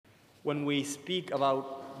When we speak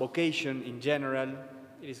about vocation in general,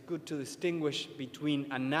 it is good to distinguish between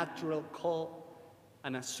a natural call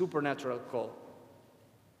and a supernatural call.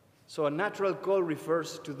 So a natural call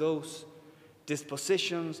refers to those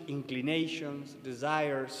dispositions, inclinations,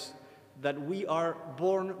 desires that we are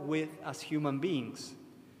born with as human beings.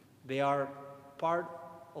 They are part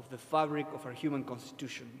of the fabric of our human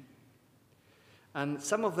constitution. And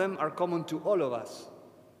some of them are common to all of us.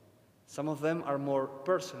 Some of them are more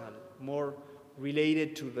personal, more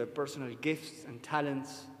related to the personal gifts and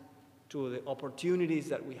talents, to the opportunities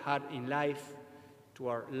that we had in life, to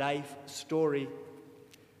our life story.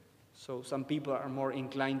 So some people are more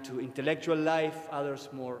inclined to intellectual life, others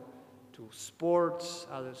more to sports,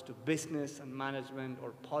 others to business and management,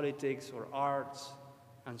 or politics, or arts,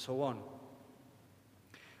 and so on.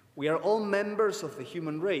 We are all members of the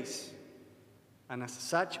human race, and as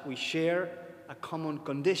such, we share a common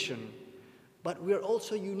condition, but we are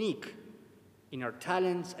also unique in our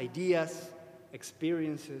talents, ideas,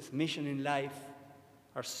 experiences, mission in life.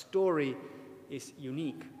 Our story is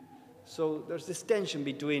unique. So there's this tension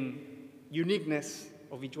between uniqueness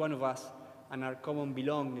of each one of us and our common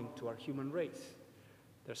belonging to our human race.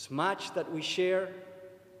 There's much that we share,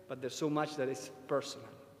 but there's so much that is personal.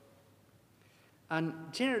 And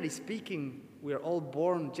generally speaking, we are all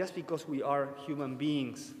born just because we are human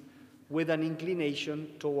beings with an inclination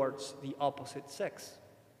towards the opposite sex.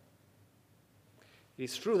 It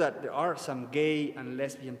is true that there are some gay and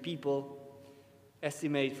lesbian people.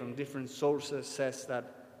 Estimate from different sources says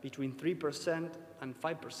that between 3% and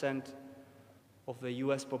 5% of the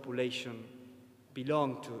US population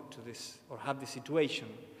belong to this or have this situation.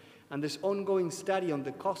 And there's ongoing study on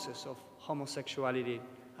the causes of homosexuality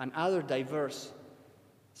and other diverse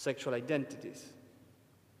sexual identities.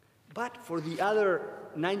 But for the other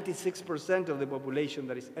 96% of the population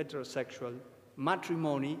that is heterosexual,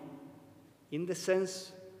 matrimony, in the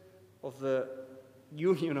sense of the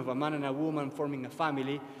union of a man and a woman forming a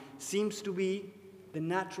family, seems to be the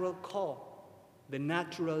natural call, the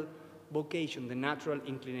natural vocation, the natural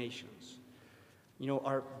inclinations. You know,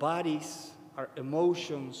 our bodies, our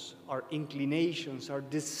emotions, our inclinations are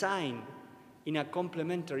designed in a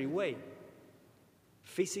complementary way.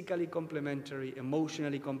 Physically complementary,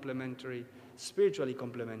 emotionally complementary, spiritually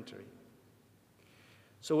complementary.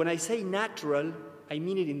 So when I say natural, I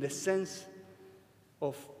mean it in the sense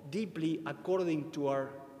of deeply according to our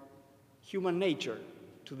human nature,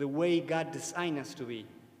 to the way God designed us to be.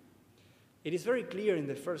 It is very clear in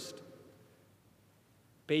the first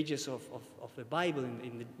pages of the Bible,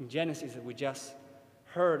 in Genesis that we just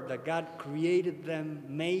heard, that God created them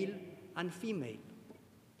male and female.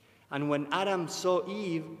 And when Adam saw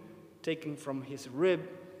Eve taken from his rib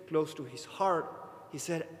close to his heart, he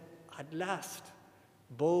said, "At last,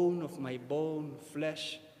 bone of my bone,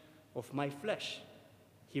 flesh of my flesh."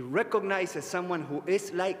 He recognizes someone who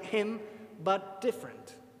is like him, but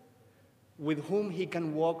different, with whom he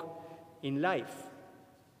can walk in life.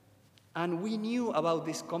 And we knew about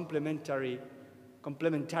this complementarity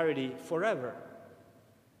forever.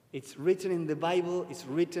 It's written in the Bible, it's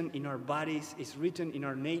written in our bodies, it's written in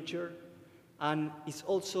our nature, and it's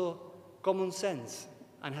also common sense,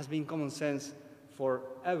 and has been common sense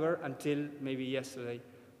forever until maybe yesterday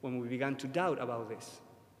when we began to doubt about this.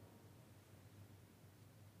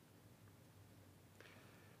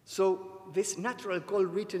 So this natural call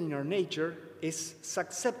written in our nature is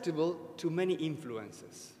susceptible to many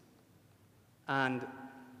influences. And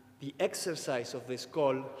the exercise of this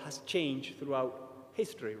call has changed throughout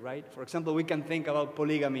history, right? For example, we can think about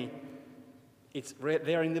polygamy. It's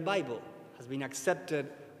there in the Bible, has been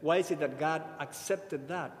accepted. Why is it that God accepted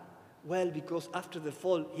that? Well, because after the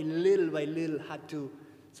fall, he little by little had to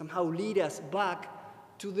somehow lead us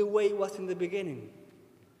back to the way it was in the beginning,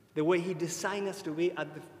 the way he designed us to be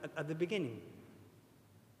at the beginning.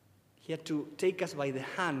 He had to take us by the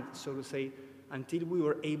hand, so to say, until we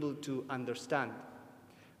were able to understand.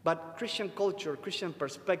 But Christian culture, Christian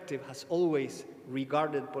perspective has always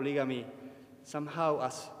regarded polygamy somehow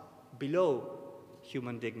as below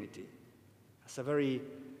human dignity, as a very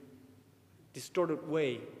distorted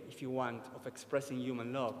way, if you want, of expressing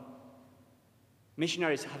human love.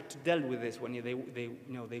 Missionaries have to deal with this when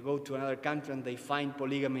they go to another country and they find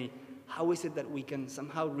polygamy. How is it that we can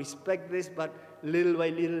somehow respect this, but little by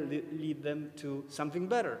little lead them to something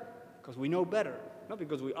better? Because we know better. Not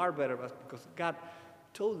because we are better, but because God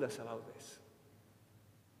told us about this.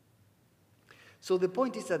 So the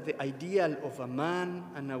point is that the ideal of a man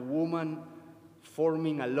and a woman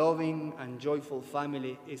forming a loving and joyful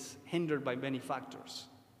family is hindered by many factors.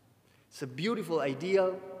 It's a beautiful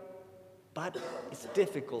ideal, but it's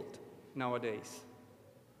difficult nowadays.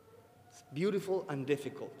 beautiful and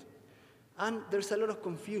difficult. And there's a lot of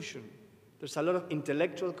confusion. There's a lot of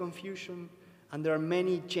intellectual confusion, and there are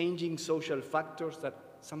many changing social factors that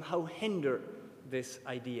somehow hinder this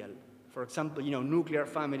ideal. For example, nuclear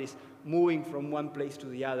families moving from one place to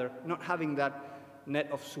the other, not having that net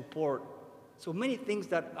of support. So many things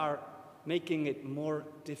that are making it more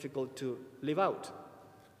difficult to live out.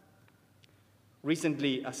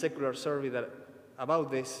 Recently, a secular survey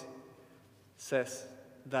about this says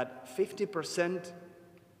that 50%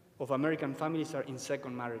 of American families are in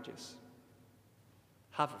second marriages.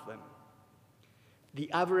 Half of them.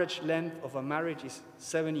 The average length of a marriage is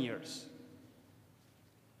 7 years.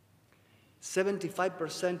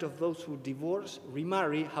 75% of those who divorce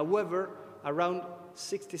remarry. However, around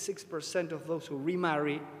 66% of those who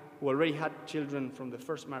remarry, who already had children from the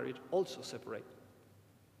first marriage, also separate.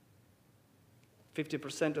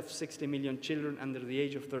 50% of 60 million children under the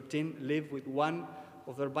age of 13 live with one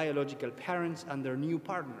of their biological parents and their new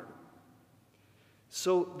partner.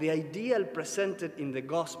 So the ideal presented in the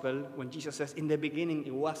gospel, when Jesus says, "In the beginning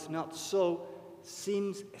it was not so,"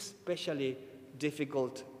 seems especially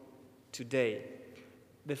difficult today.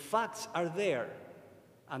 The facts are there,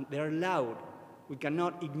 and they're loud. We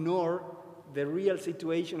cannot ignore the real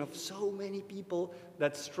situation of so many people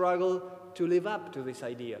that struggle to live up to this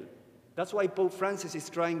ideal. That's why Pope Francis is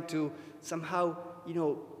trying to somehow,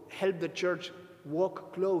 help the church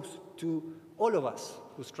walk close to all of us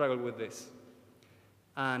who struggle with this.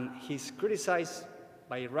 And he's criticized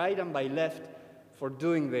by right and by left for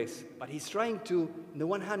doing this. But he's trying to, on the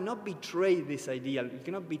one hand, not betray this ideal. You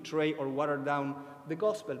cannot betray or water down the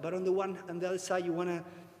gospel. But on the other side, you want to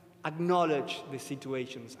acknowledge the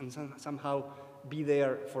situations and somehow be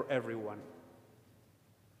there for everyone.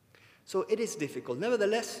 So it is difficult.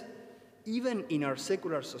 Nevertheless, even in our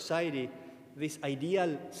secular society, this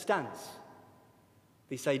ideal stands.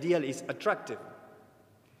 This ideal is attractive.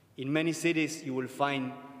 In many cities, you will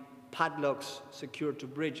find padlocks secured to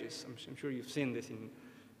bridges. I'm sure you've seen this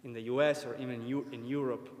in the US or even in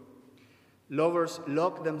Europe. Lovers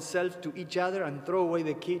lock themselves to each other and throw away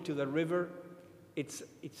the key to the river. It's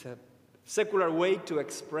a secular way to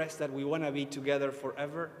express that we want to be together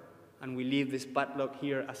forever, and we leave this padlock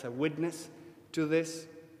here as a witness to this.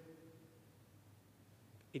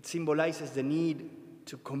 It symbolizes the need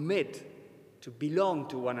to commit, to belong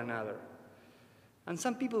to one another. And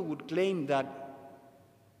some people would claim that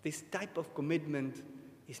this type of commitment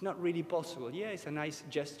is not really possible. Yeah, it's a nice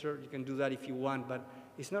gesture, you can do that if you want, but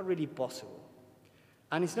it's not really possible.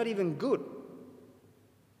 And it's not even good.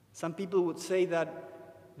 Some people would say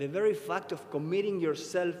that the very fact of committing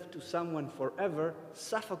yourself to someone forever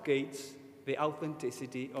suffocates the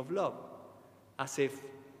authenticity of love, as if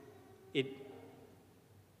it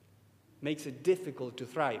makes it difficult to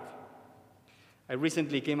thrive. I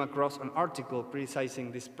recently came across an article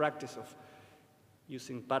criticizing this practice of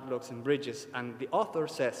using padlocks and bridges, and the author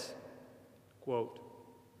says, quote,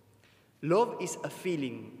 "Love is a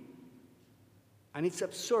feeling, and it's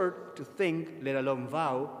absurd to think, let alone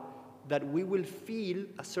vow, that we will feel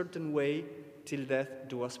a certain way till death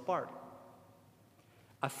do us part.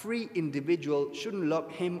 A free individual shouldn't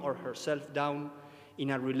lock him or herself down in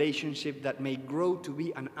a relationship that may grow to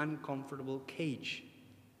be an uncomfortable cage.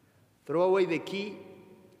 Throw away the key,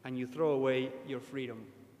 and you throw away your freedom.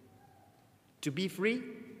 To be free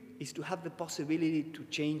is to have the possibility to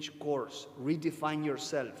change course, redefine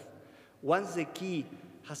yourself. Once the key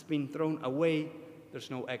has been thrown away, there's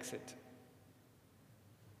no exit."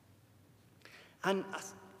 And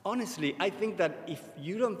honestly, I think that if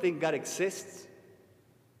you don't think God exists,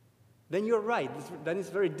 then you're right. Then it's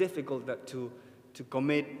very difficult to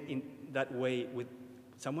commit in that way with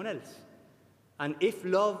someone else. And if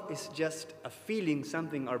love is just a feeling,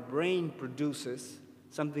 something our brain produces,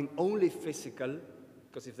 something only physical,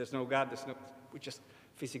 because if there's no God, it's just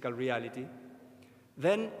physical reality,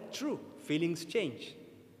 then true, feelings change.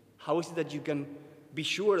 How is it that you can be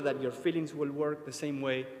sure that your feelings will work the same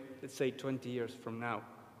way, let's say 20 years from now?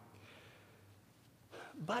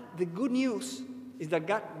 But the good news is that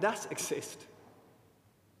God does exist,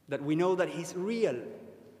 that we know that He's real,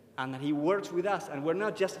 and that He works with us, and we're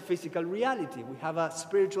not just a physical reality. We have a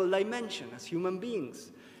spiritual dimension as human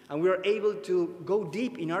beings, and we are able to go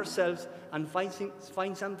deep in ourselves and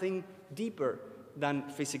find something deeper than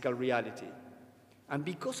physical reality. And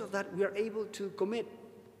because of that, we are able to commit.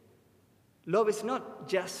 Love is not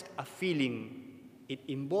just a feeling. It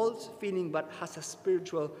involves feeling, but has a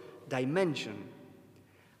spiritual dimension.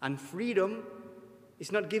 And freedom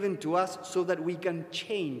is not given to us so that we can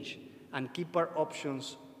change and keep our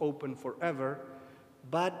options open forever,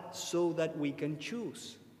 but so that we can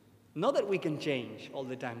choose. Not that we can change all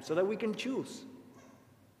the time, so that we can choose.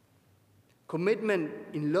 Commitment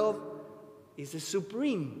in love is the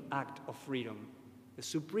supreme act of freedom, the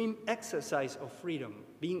supreme exercise of freedom.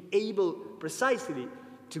 Being able precisely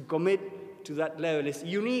to commit to that level is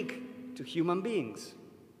unique to human beings.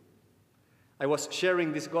 I was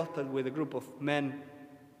sharing this gospel with a group of men,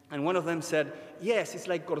 and one of them said, yes, it's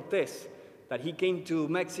like Cortés, that he came to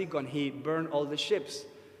Mexico and he burned all the ships.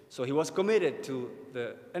 So he was committed to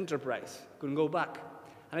the enterprise, couldn't go back.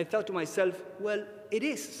 And I thought to myself, well, it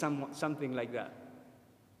is something like that.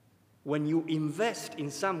 When you invest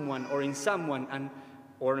in someone or in something,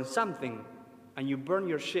 and you burn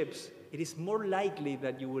your ships, it is more likely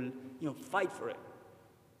that you will, fight for it,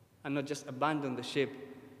 and not just abandon the ship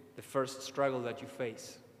the first struggle that you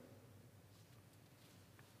face.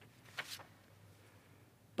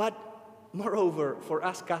 But moreover, for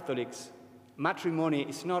us Catholics, matrimony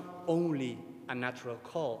is not only a natural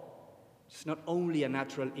call. It's not only a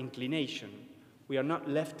natural inclination. We are not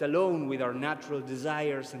left alone with our natural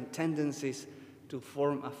desires and tendencies to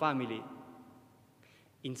form a family.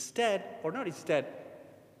 Instead,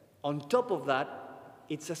 on top of that,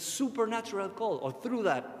 it's a supernatural call, or through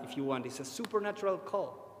that, if you want, it's a supernatural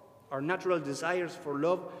call. Our natural desires for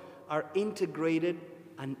love are integrated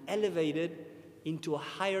and elevated into a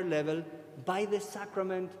higher level by the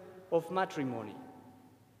sacrament of matrimony.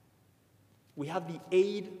 We have the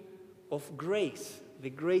aid of grace, the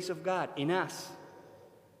grace of God in us.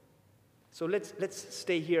 So let's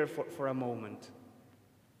stay here for a moment.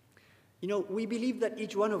 We believe that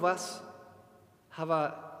each one of us have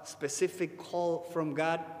a specific call from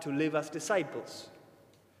God to live as disciples.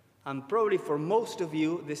 And probably for most of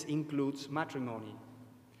you, this includes matrimony.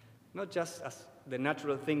 Not just as the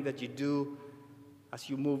natural thing that you do as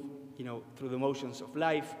you move, through the motions of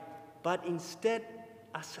life, but instead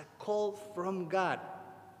as a call from God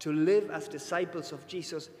to live as disciples of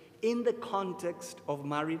Jesus in the context of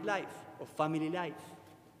married life, of family life.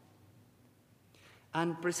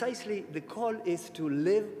 And precisely the call is to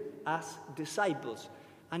live as disciples.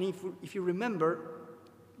 And if you remember,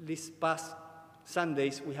 these past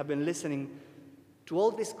Sundays we have been listening to all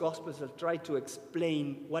these Gospels that try to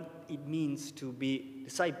explain what it means to be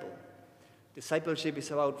disciple. Discipleship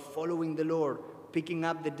is about following the Lord, picking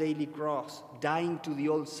up the daily cross, dying to the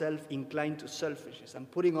old self inclined to selfishness, and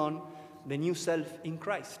putting on the new self in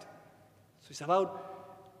Christ. So it's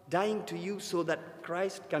about dying to you so that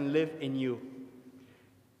Christ can live in you.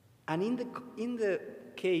 And in the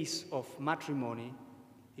case of matrimony,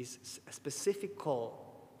 is a specific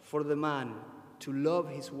call for the man to love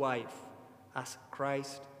his wife as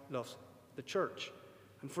Christ loves the church,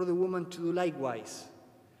 and for the woman to do likewise.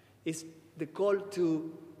 It's the call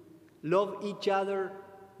to love each other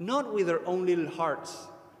not with their own little hearts,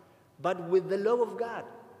 but with the love of God.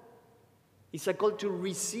 It's a call to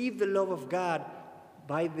receive the love of God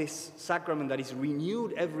by this sacrament that is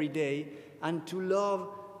renewed every day, and to love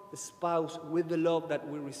the spouse with the love that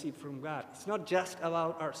we receive from God. It's not just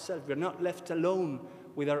about ourselves. We're not left alone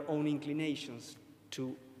with our own inclinations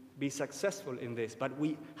to be successful in this, but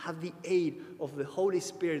we have the aid of the Holy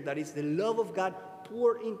Spirit, that is the love of God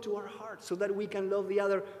poured into our hearts, so that we can love the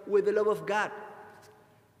other with the love of God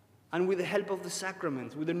and with the help of the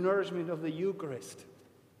sacraments, with the nourishment of the Eucharist.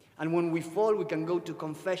 And when we fall, we can go to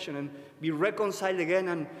confession and be reconciled again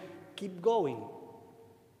and keep going.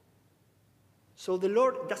 So the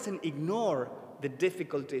Lord doesn't ignore the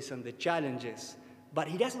difficulties and the challenges, but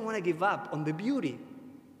He doesn't want to give up on the beauty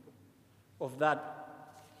of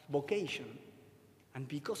that vocation. And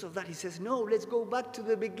because of that, He says, no, let's go back to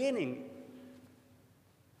the beginning.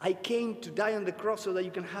 I came to die on the cross so that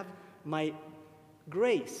you can have my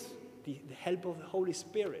grace, the help of the Holy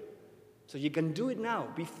Spirit. So you can do it now.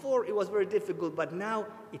 Before it was very difficult, but now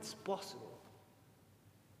it's possible.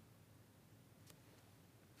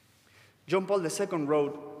 John Paul II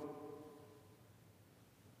wrote,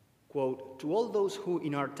 quote, "To all those who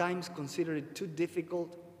in our times consider it too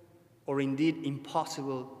difficult or indeed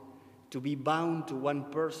impossible to be bound to one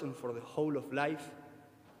person for the whole of life,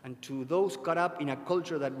 and to those caught up in a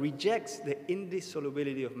culture that rejects the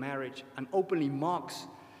indissolubility of marriage and openly mocks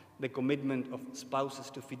the commitment of spouses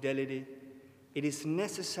to fidelity, it is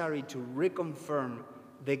necessary to reconfirm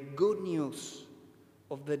the good news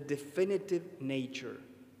of the definitive nature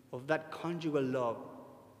of that conjugal love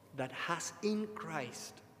that has in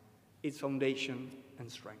Christ its foundation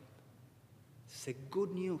and strength." It's a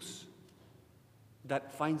good news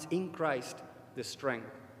that finds in Christ the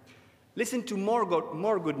strength. Listen to more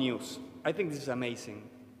good news. I think this is amazing.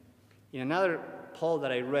 In another poll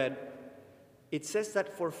that I read, it says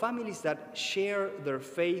that for families that share their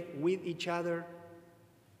faith with each other,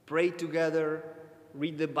 pray together,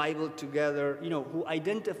 read the Bible together, who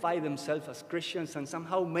identify themselves as Christians and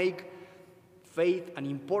somehow make faith an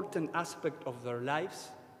important aspect of their lives,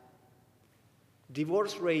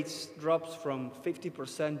 divorce rates drops from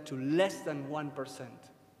 50% to less than 1%.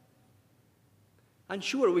 And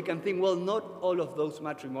sure, we can think, well, not all of those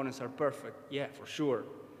matrimonies are perfect. Yeah, for sure.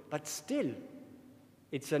 But still,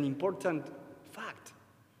 it's an important fact.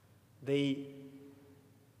 They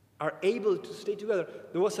are able to stay together.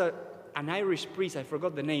 There was an Irish priest, I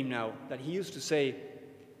forgot the name now, that he used to say,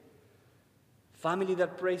 family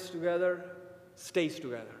that prays together stays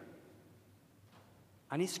together.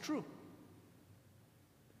 And it's true.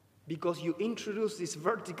 Because you introduce this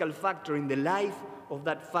vertical factor in the life of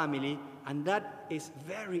that family, and that is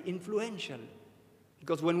very influential.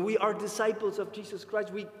 Because when we are disciples of Jesus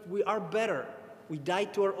Christ, we are better. We die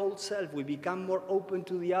to our old self. We become more open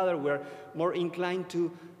to the other. We're more inclined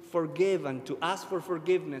to forgive and to ask for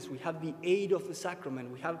forgiveness. We have the aid of the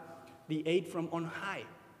sacrament. We have the aid from on high.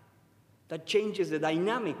 That changes the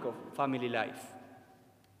dynamic of family life.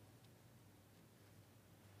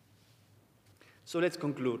 So let's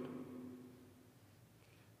conclude.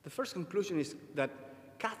 The first conclusion is that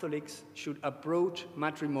Catholics should approach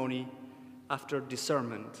matrimony after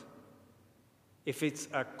discernment. If it's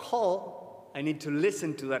a call, I need to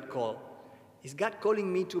listen to that call. Is God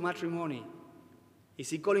calling me to matrimony? Is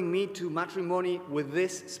He calling me to matrimony with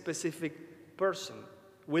this specific person?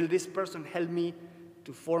 Will this person help me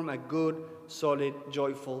to form a good, solid,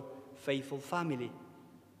 joyful, faithful family?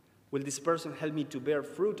 Will this person help me to bear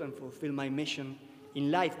fruit and fulfill my mission in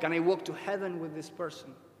life? Can I walk to heaven with this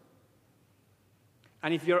person?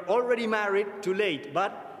 And if you're already married, too late,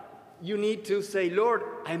 but you need to say, Lord,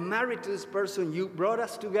 I'm married to this person. You brought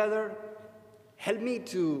us together. Help me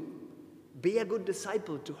to be a good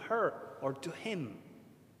disciple to her or to him.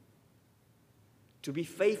 To be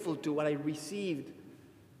faithful to what I received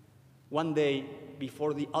one day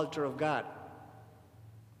before the altar of God.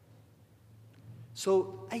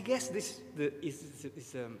 So I guess this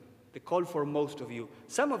is the call for most of you.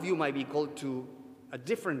 Some of you might be called to a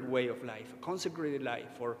different way of life, a consecrated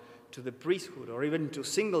life, or to the priesthood, or even to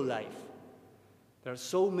single life. There are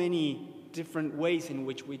so many different ways in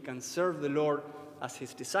which we can serve the Lord as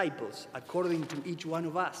His disciples, according to each one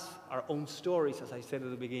of us, our own stories, as I said at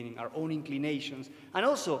the beginning, our own inclinations, and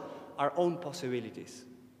also our own possibilities.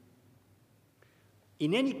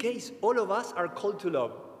 In any case, all of us are called to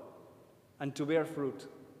love and to bear fruit,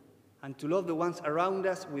 and to love the ones around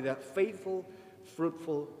us with a faithful,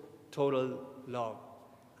 fruitful, total love.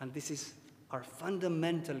 And this is our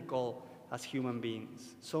fundamental call as human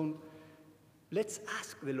beings. So let's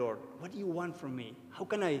ask the Lord, what do you want from me? How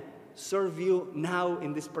can I serve you now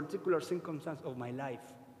in this particular circumstance of my life?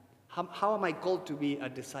 How am I called to be a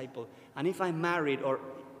disciple? And if I'm married or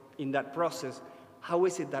in that process, how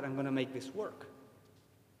is it that I'm going to make this work?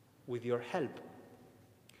 With your help.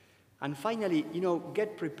 And finally,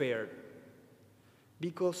 get prepared.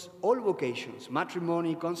 Because all vocations,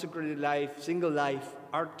 matrimony, consecrated life, single life,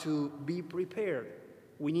 are to be prepared.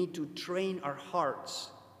 We need to train our hearts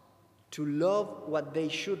to love what they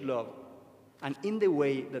should love and in the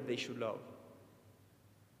way that they should love.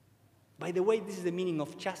 By the way, this is the meaning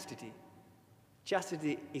of chastity.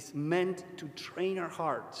 Chastity is meant to train our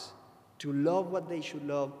hearts to love what they should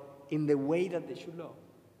love in the way that they should love,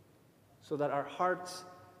 so that our hearts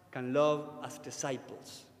can love as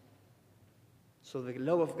disciples. So the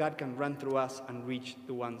love of God can run through us and reach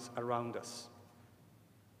the ones around us.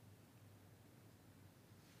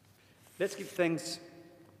 Let's give thanks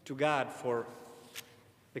to God for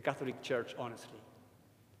the Catholic Church, honestly.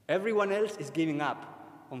 Everyone else is giving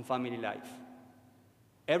up on family life.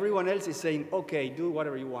 Everyone else is saying, okay, do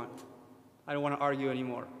whatever you want. I don't want to argue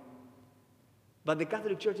anymore. But the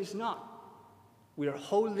Catholic Church is not. We are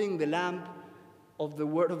holding the lamp of the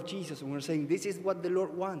word of Jesus, and we're saying, this is what the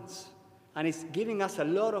Lord wants. And it's giving us a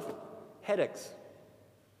lot of headaches.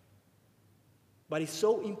 But it's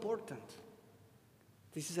so important.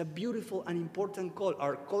 This is a beautiful and important call.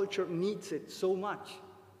 Our culture needs it so much.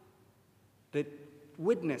 The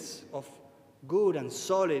witness of good and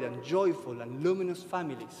solid and joyful and luminous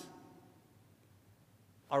families.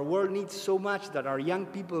 Our world needs so much that our young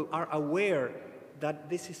people are aware that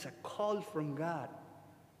this is a call from God,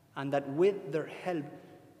 and that with their help,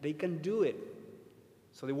 they can do it.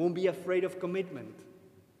 So they won't be afraid of commitment.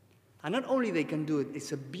 And not only they can do it,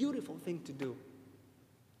 it's a beautiful thing to do.